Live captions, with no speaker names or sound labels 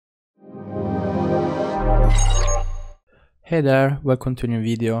Hey there, welcome to a new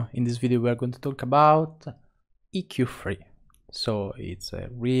video. In this video we are going to talk about EQ3. So it's a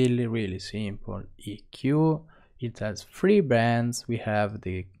really simple EQ. It has three bands. We have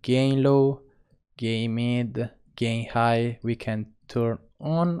the gain low, gain mid, gain high. We can turn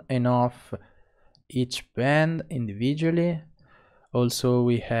on and off each band individually. Also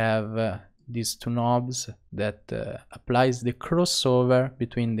we have these two knobs that applies the crossover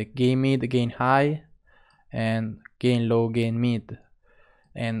between the gain mid, gain high, and gain low, gain mid.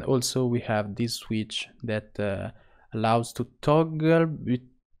 And also we have this switch that allows to toggle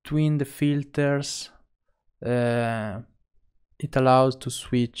between the filters. It allows to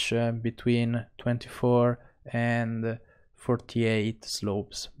switch between 24 and 48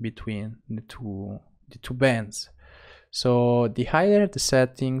 slopes between the two bands. So the higher the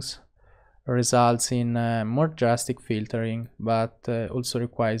settings results in more drastic filtering, but also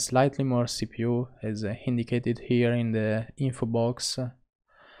requires slightly more CPU, as indicated here in the info box.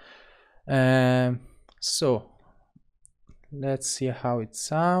 So let's see how it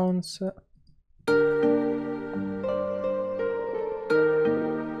sounds.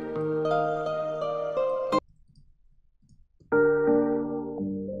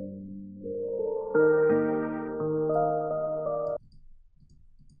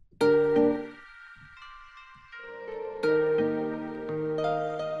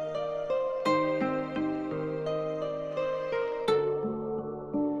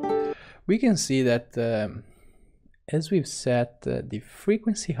 We can see that as we've set the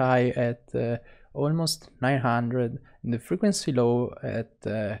frequency high at almost 900 and the frequency low at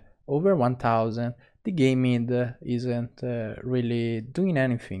over 1000, the gain mid isn't really doing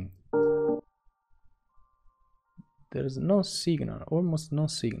anything. There's no signal, almost no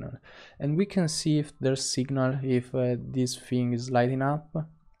signal, and we can see if there's signal if this thing is lighting up.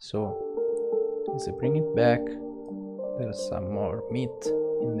 So as I bring it back, there's some more meat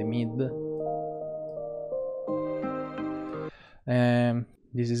in the mid.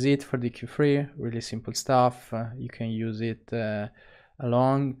 This is it for the EQ3. Really simple stuff. You can use it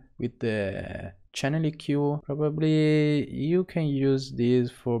along with the channel EQ. Probably you can use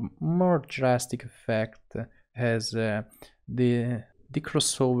this for more drastic effect, as the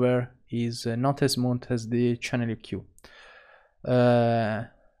crossover is not as smooth as the channel EQ.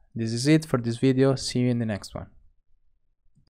 This is it for this video. See you in the next one.